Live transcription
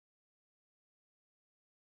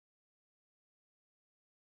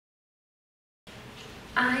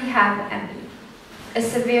I have ME, a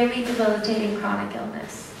severely debilitating chronic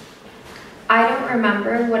illness. I don't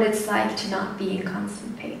remember what it's like to not be in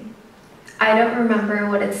constant pain. I don't remember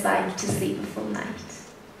what it's like to sleep a full night.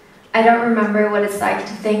 I don't remember what it's like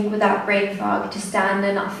to think without brain fog, to stand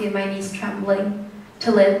and not feel my knees trembling,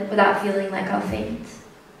 to live without feeling like I'll faint.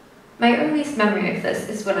 My earliest memory of this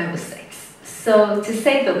is when I was 6. So, to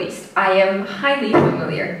say the least, I am highly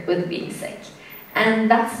familiar with being sick.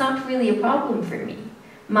 And that's not really a problem for me.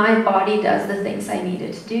 My body does the things I need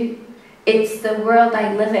it to do. It's the world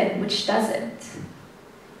I live in which doesn't.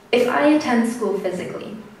 If I attend school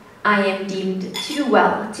physically, I am deemed too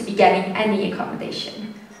well to be getting any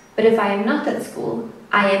accommodation. But if I am not at school,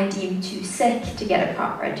 I am deemed too sick to get a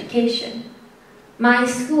proper education. My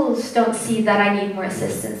schools don't see that I need more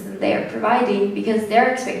assistance than they are providing because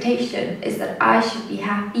their expectation is that I should be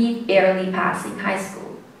happy barely passing high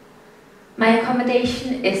school. My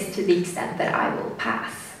accommodation is to the extent that I will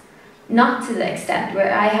pass, not to the extent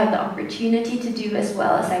where I have the opportunity to do as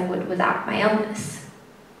well as I would without my illness.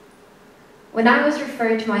 When I was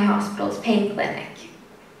referred to my hospital's pain clinic,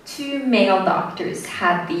 2 male doctors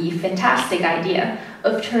had the fantastic idea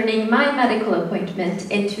of turning my medical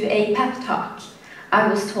appointment into a pep talk. I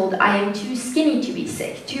was told I am too skinny to be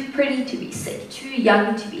sick, too pretty to be sick, too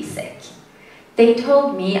young to be sick. They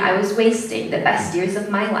told me I was wasting the best years of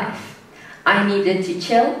my life. I needed to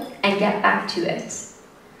chill and get back to it.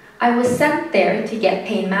 I was sent there to get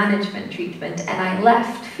pain management treatment, and I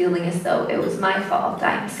left feeling as though it was my fault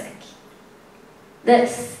I'm sick.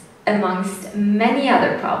 This, amongst many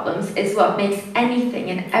other problems, is what makes anything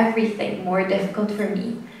and everything more difficult for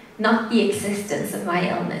me, not the existence of my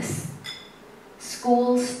illness.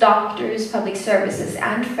 Schools, doctors, public services,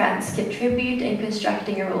 and friends contribute in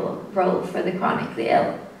constructing a role for the chronically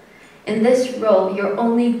ill. In this role, your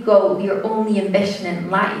only goal, your only ambition in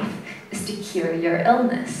life is to cure your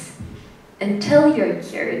illness. Until you're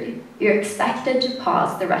cured, you're expected to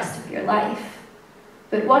pause the rest of your life.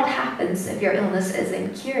 But what happens if your illness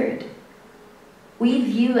isn't cured? We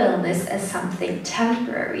view illness as something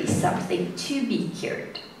temporary, something to be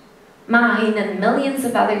cured. Mine and millions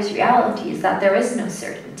of others' reality is that there is no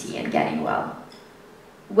certainty in getting well.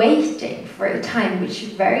 Waiting for a time which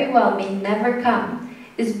very well may never come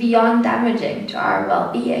is beyond damaging to our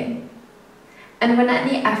well-being. And when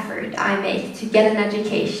any effort I make to get an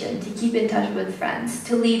education, to keep in touch with friends,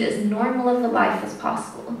 to lead as normal of a life as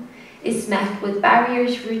possible, is met with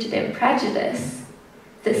barriers rooted in prejudice,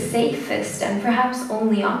 the safest and perhaps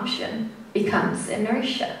only option becomes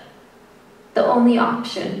inertia. The only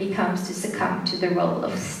option becomes to succumb to the role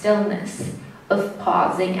of stillness, of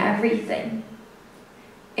pausing everything.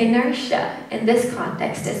 Inertia, in this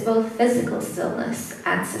context, is both physical stillness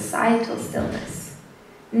and societal stillness.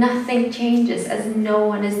 Nothing changes as no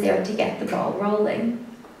one is there to get the ball rolling.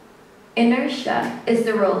 Inertia is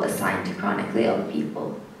the role assigned to chronically ill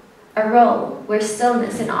people, a role where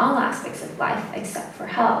stillness in all aspects of life, except for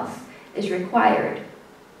health, is required.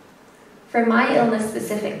 For my illness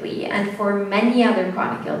specifically, and for many other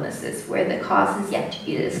chronic illnesses where the cause is yet to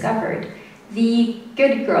be discovered, the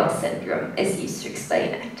good girl syndrome is used to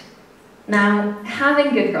explain it. Now,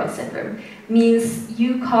 having good girl syndrome means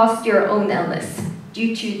you caused your own illness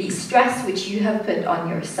due to the stress which you have put on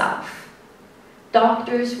yourself.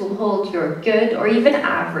 Doctors will hold your good or even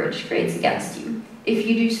average grades against you. If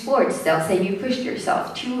you do sports, they'll say you pushed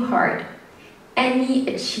yourself too hard.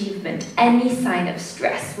 Any achievement, any sign of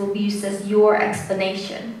stress will be used as your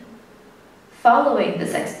explanation. Following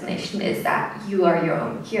this explanation is that you are your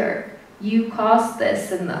own cure. You caused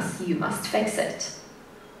this and thus you must fix it.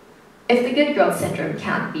 If the good girl syndrome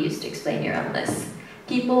can't be used to explain your illness,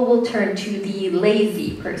 people will turn to the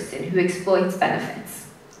lazy person who exploits benefits.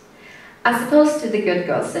 As opposed to the good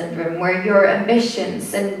girl syndrome, where your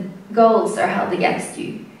ambitions and goals are held against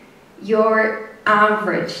you, your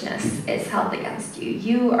averageness is held against you.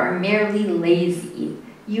 You are merely lazy.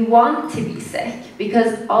 You want to be sick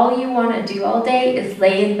because all you want to do all day is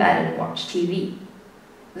lay in bed and watch TV.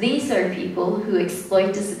 These are people who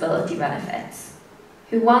exploit disability benefits,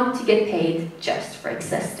 who want to get paid just for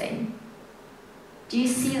existing. Do you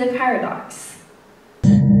see the paradox?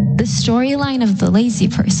 The storyline of the lazy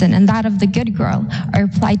person and that of the good girl are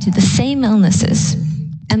applied to the same illnesses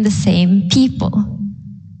and the same people.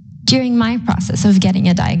 During my process of getting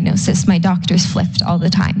a diagnosis, my doctors flipped all the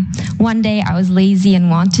time. One day I was lazy and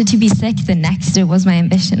wanted to be sick, the next it was my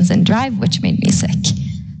ambitions and drive which made me sick.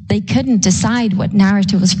 They couldn't decide what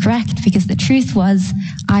narrative was correct because the truth was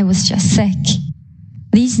I was just sick.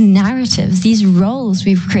 These narratives, these roles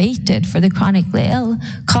we've created for the chronically ill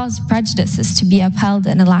cause prejudices to be upheld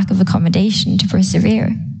and a lack of accommodation to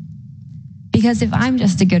persevere. Because if I'm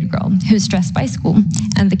just a good girl who's stressed by school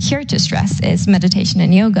and the cure to stress is meditation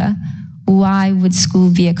and yoga, why would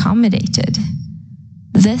school be accommodated?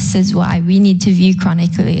 This is why we need to view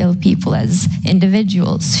chronically ill people as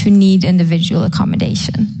individuals who need individual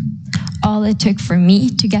accommodation. All it took for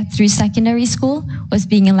me to get through secondary school was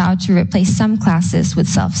being allowed to replace some classes with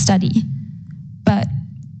self-study. But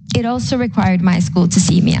it also required my school to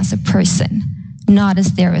see me as a person, not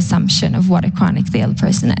as their assumption of what a chronically ill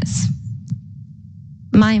person is.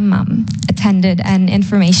 My mum attended an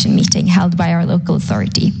information meeting held by our local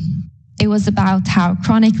authority. It was about how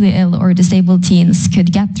chronically ill or disabled teens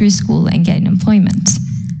could get through school and gain employment.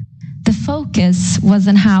 The focus was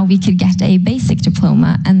on how we could get a basic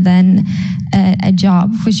diploma and then a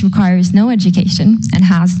job which requires no education and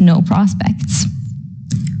has no prospects.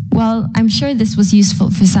 While I'm sure this was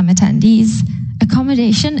useful for some attendees,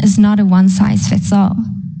 accommodation is not a one-size-fits-all.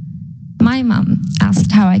 My mum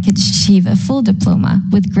asked how I could achieve a full diploma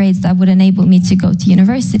with grades that would enable me to go to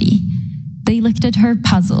university. They looked at her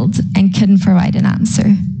puzzled and couldn't provide an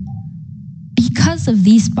answer. Because of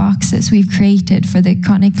these boxes we've created for the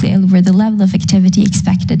chronically ill, where the level of activity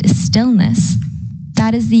expected is stillness,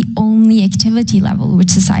 that is the only activity level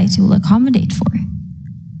which society will accommodate for.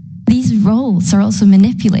 These roles are also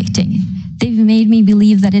manipulating. They've made me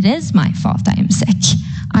believe that it is my fault I am sick.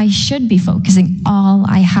 I should be focusing all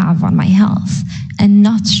I have on my health and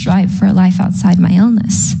not strive for a life outside my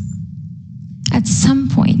illness. At some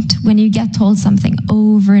point, when you get told something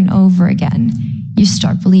over and over again, you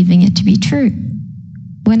start believing it to be true.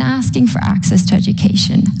 When asking for access to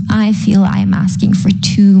education, I feel I am asking for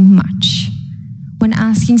too much. When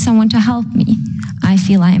asking someone to help me, I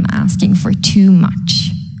feel I am asking for too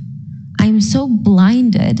much. I am so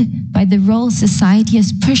blinded by the role society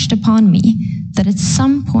has pushed upon me that at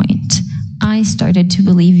some point, I started to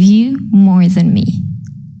believe you more than me.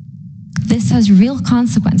 This has real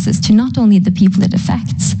consequences to not only the people it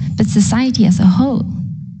affects, but society as a whole.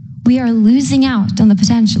 We are losing out on the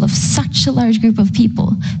potential of such a large group of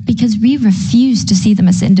people because we refuse to see them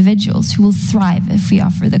as individuals who will thrive if we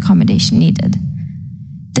offer the accommodation needed.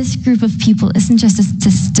 This group of people isn't just a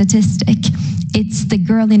statistic. It's the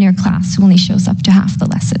girl in your class who only shows up to half the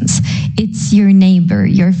lessons. It's your neighbor,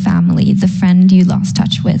 your family, the friend you lost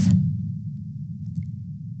touch with.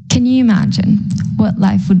 Can you imagine what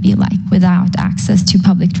life would be like without access to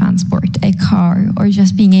public transport, a car, or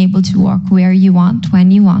just being able to walk where you want,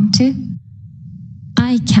 when you want to?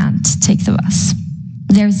 I can't take the bus.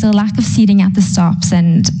 There's a lack of seating at the stops,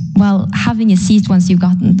 and, well, having a seat once you've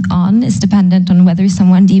gotten on is dependent on whether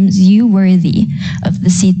someone deems you worthy of the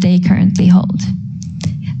seat they currently hold.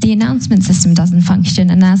 The announcement system doesn't function,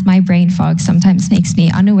 and as my brain fog sometimes makes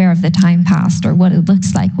me unaware of the time passed or what it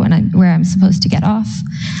looks like where I'm supposed to get off,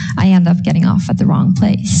 I end up getting off at the wrong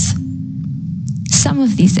place. Some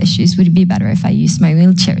of these issues would be better if I used my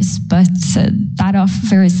wheelchairs, but that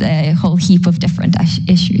offers a whole heap of different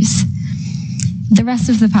issues. The rest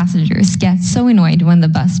of the passengers get so annoyed when the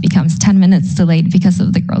bus becomes 10 minutes delayed because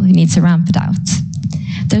of the girl who needs to ramp it out.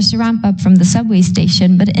 There's a ramp up from the subway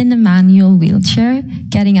station, but in a manual wheelchair,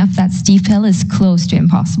 getting up that steep hill is close to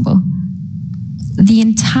impossible. The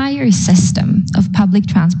entire system of public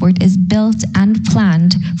transport is built and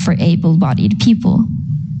planned for able-bodied people,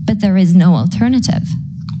 but there is no alternative.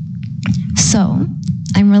 So,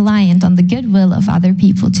 I'm reliant on the goodwill of other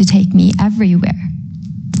people to take me everywhere.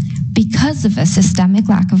 Because of a systemic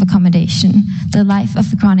lack of accommodation, the life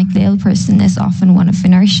of a chronically ill person is often one of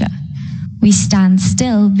inertia. We stand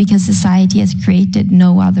still because society has created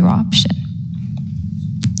no other option.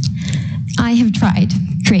 I have tried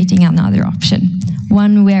creating another option,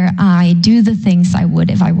 one where I do the things I would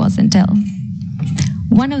if I wasn't ill.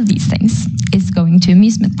 One of these things is going to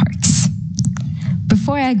amusement parks.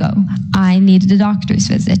 Before I go, I needed a doctor's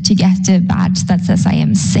visit to get a badge that says I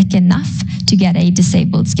am sick enough to get a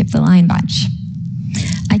disabled skip the line badge.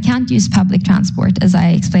 I can't use public transport, as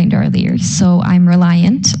I explained earlier, so I'm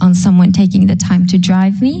reliant on someone taking the time to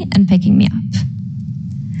drive me and picking me up.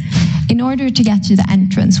 In order to get to the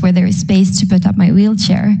entrance where there is space to put up my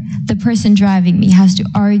wheelchair, the person driving me has to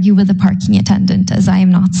argue with the parking attendant as I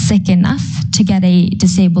am not sick enough to get a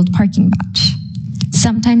disabled parking badge.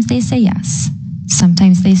 Sometimes they say yes,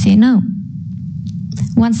 sometimes they say no.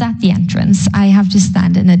 Once at the entrance, I have to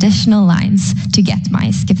stand in additional lines to get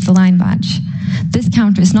my skip the line badge. This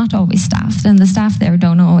counter is not always staffed, and the staff there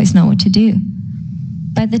don't always know what to do.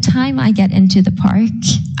 By the time I get into the park,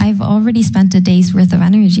 I've already spent a day's worth of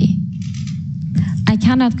energy. I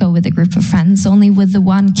cannot go with a group of friends, only with the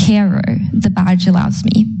one carer the badge allows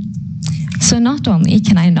me. So not only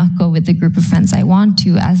can I not go with the group of friends I want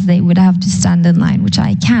to, as they would have to stand in line, which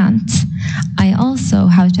I can't, I also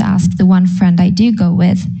have to ask the one friend I do go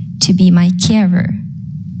with to be my carer.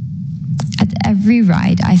 At every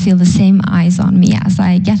ride, I feel the same eyes on me as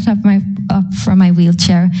I get up from my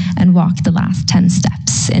wheelchair and walk the last 10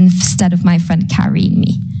 steps instead of my friend carrying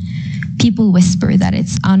me. People whisper that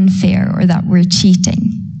it's unfair or that we're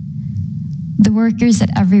cheating. The workers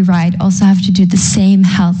at every ride also have to do the same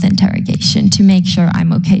health interrogation to make sure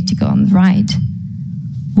I'm okay to go on the ride.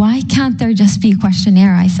 Why can't there just be a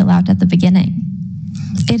questionnaire I fill out at the beginning?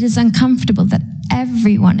 It is uncomfortable that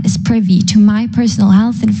everyone is privy to my personal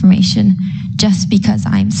health information just because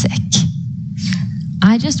I'm sick.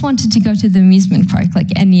 I just wanted to go to the amusement park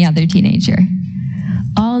like any other teenager.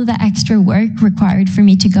 All the extra work required for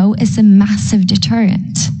me to go is a massive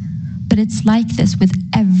deterrent. But it's like this with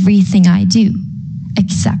everything I do,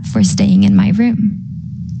 except for staying in my room.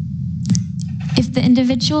 If the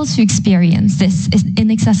individuals who experience this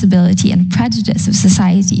inaccessibility and prejudice of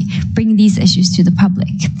society bring these issues to the public,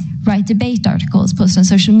 write debate articles, post on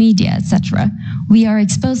social media, etc., we are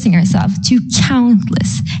exposing ourselves to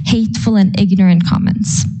countless hateful and ignorant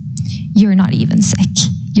comments. You're not even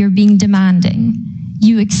sick. You're being demanding.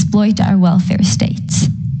 You exploit our welfare state.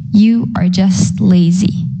 You are just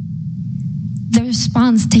lazy. The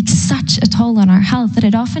response takes such a toll on our health that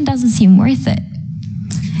it often doesn't seem worth it.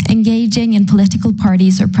 Engaging in political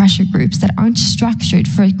parties or pressure groups that aren't structured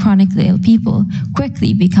for chronically ill people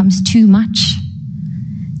quickly becomes too much.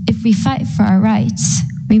 If we fight for our rights,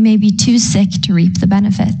 we may be too sick to reap the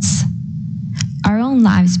benefits. Our own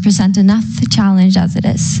lives present enough challenge as it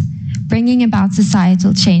is. Bringing about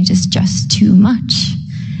societal change is just too much.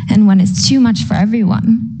 And when it's too much for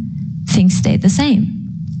everyone, things stay the same.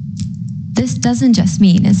 This doesn't just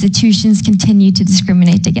mean institutions continue to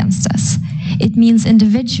discriminate against us. It means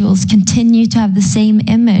individuals continue to have the same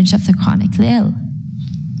image of the chronically ill.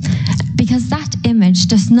 Because that image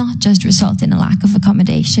does not just result in a lack of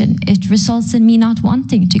accommodation, it results in me not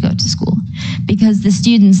wanting to go to school, because the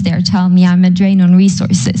students there tell me I'm a drain on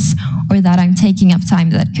resources, or that I'm taking up time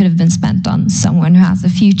that could have been spent on someone who has a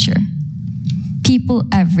future. People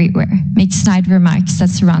everywhere make snide remarks that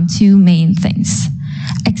surround two main things: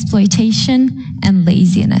 exploitation and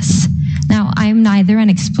laziness. Now, I'm neither an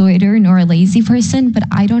exploiter nor a lazy person, but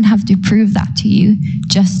I don't have to prove that to you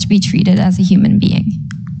just to be treated as a human being.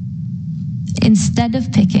 Instead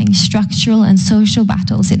of picking structural and social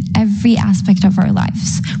battles in every aspect of our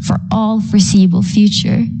lives for all foreseeable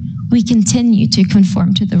future, we continue to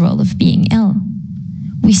conform to the role of being ill.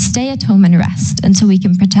 We stay at home and rest until we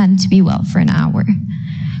can pretend to be well for an hour.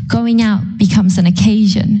 Going out becomes an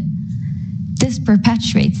occasion. This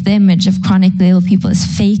perpetuates the image of chronically ill people as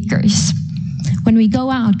fakers. When we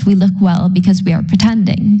go out, we look well because we are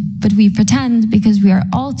pretending, but we pretend because we are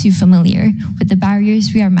all too familiar with the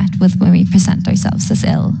barriers we are met with when we present ourselves as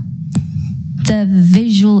ill. The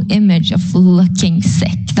visual image of looking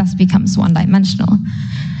sick thus becomes one-dimensional.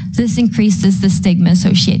 This increases the stigma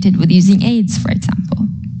associated with using aids, for example.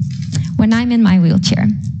 When I'm in my wheelchair,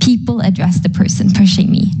 people address the person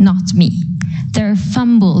pushing me, not me. They're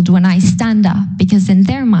fumbled when I stand up because in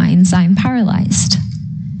their minds I'm paralyzed.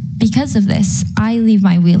 Because of this, I leave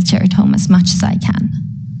my wheelchair at home as much as I can.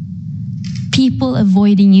 People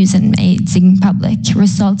avoiding using aids in public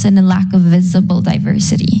results in a lack of visible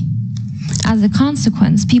diversity. As a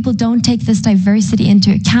consequence, people don't take this diversity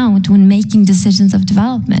into account when making decisions of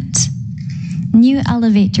development. New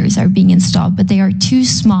elevators are being installed, but they are too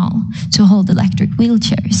small to hold electric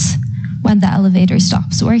wheelchairs. When the elevator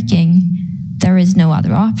stops working, there is no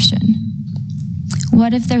other option.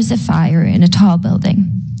 What if there's a fire in a tall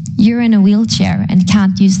building? You're in a wheelchair and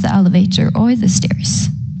can't use the elevator or the stairs.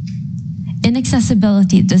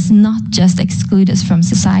 Inaccessibility does not just exclude us from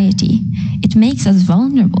society, it makes us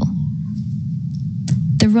vulnerable.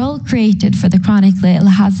 The role created for the chronically ill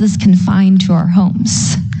has us confined to our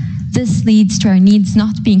homes. This leads to our needs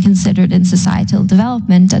not being considered in societal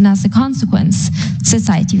development, and as a consequence,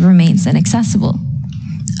 society remains inaccessible.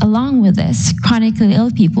 Along with this, chronically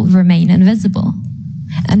ill people remain invisible.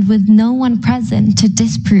 And with no one present to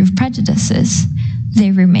disprove prejudices,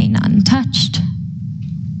 they remain untouched.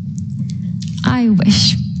 I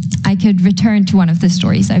wish I could return to one of the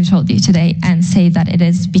stories I've told you today and say that it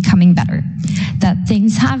is becoming better, that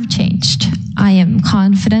things have changed. I am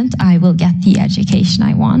confident I will get the education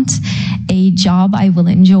I want, a job I will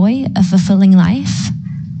enjoy, a fulfilling life.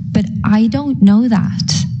 But I don't know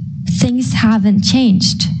that. Things haven't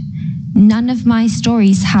changed. None of my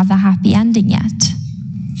stories have a happy ending yet.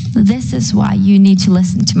 This is why you need to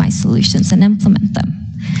listen to my solutions and implement them.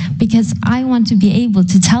 because I want to be able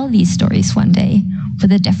to tell these stories one day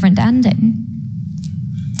with a different ending.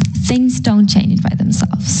 Things don't change by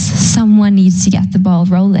themselves. Someone needs to get the ball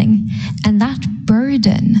rolling, and that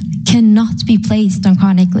burden cannot be placed on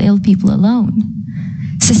chronically ill people alone.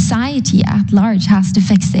 Society at large has to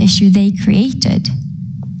fix the issue they created.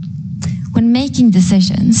 When making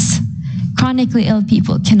decisions, chronically ill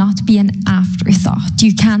people cannot be an afterthought.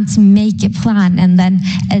 You can't make a plan and then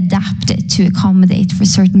adapt it to accommodate for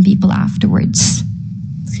certain people afterwards.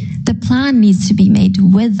 The plan needs to be made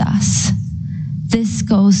with us. This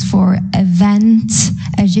goes for events,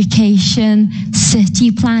 education,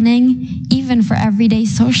 city planning, even for everyday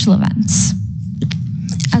social events.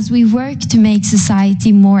 As we work to make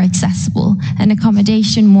society more accessible and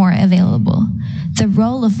accommodation more available, the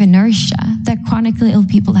role of inertia that chronically ill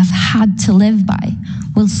people have had to live by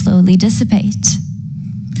will slowly dissipate.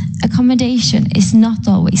 Accommodation is not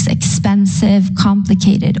always expensive,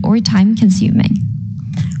 complicated, or time-consuming.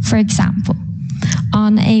 For example,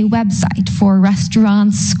 on a website for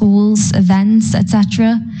restaurants, schools, events,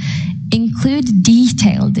 etc., include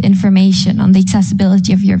detailed information on the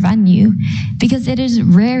accessibility of your venue, because it is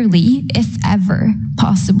rarely, if ever,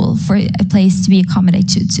 possible for a place to be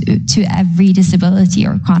accommodated to every disability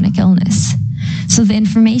or chronic illness. So the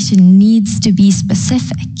information needs to be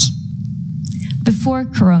specific. Before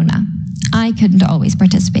Corona, I couldn't always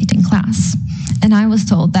participate in class, and I was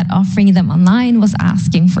told that offering them online was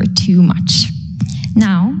asking for too much.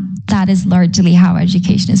 Now, that is largely how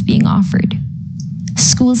education is being offered.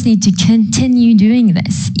 Schools need to continue doing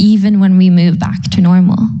this, even when we move back to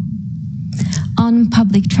normal. On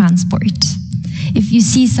public transport, if you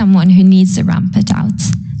see someone who needs a ramp put out,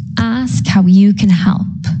 ask how you can help.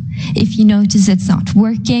 If you notice it's not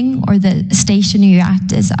working or the station you're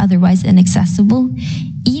at is otherwise inaccessible,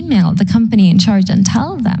 email the company in charge and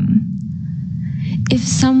tell them. If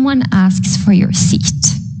someone asks for your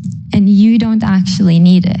seat and you don't actually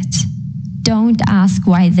need it, don't ask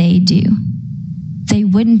why they do. They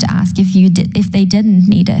wouldn't ask if they didn't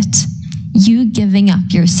need it. You giving up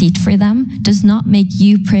your seat for them does not make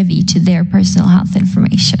you privy to their personal health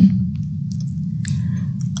information.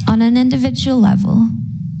 On an individual level,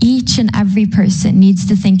 each and every person needs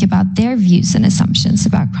to think about their views and assumptions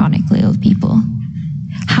about chronically ill people.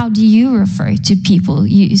 How do you refer to people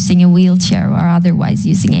using a wheelchair or otherwise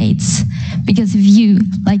using aids? Because if you,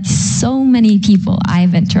 like so many people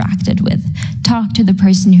I've interacted with, talk to the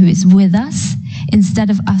person who is with us instead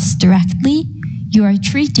of us directly, you are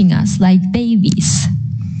treating us like babies.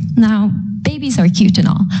 Now, babies are cute and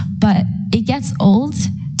all, but it gets old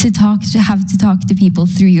to have to talk to people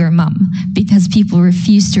through your mum because people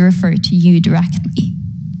refuse to refer to you directly.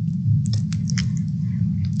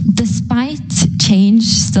 Despite change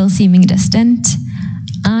still seeming distant,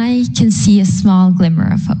 I can see a small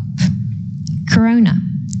glimmer of hope. Corona.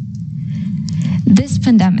 This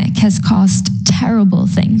pandemic has caused terrible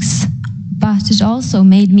things, but it also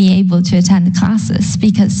made me able to attend classes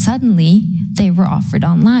because suddenly they were offered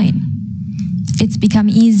online. It's become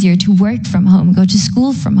easier to work from home, go to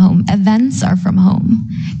school from home, events are from home.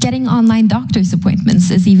 Getting online doctor's appointments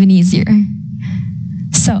is even easier.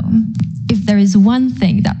 So, if there is one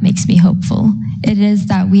thing that makes me hopeful, it is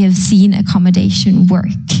that we have seen accommodation work.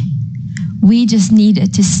 We just need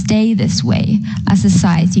it to stay this way as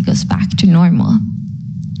society goes back to normal.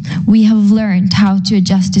 We have learned how to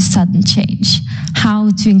adjust to sudden change, how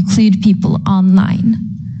to include people online.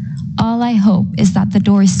 All I hope is that the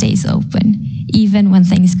door stays open, even when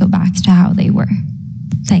things go back to how they were.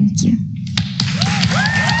 Thank you.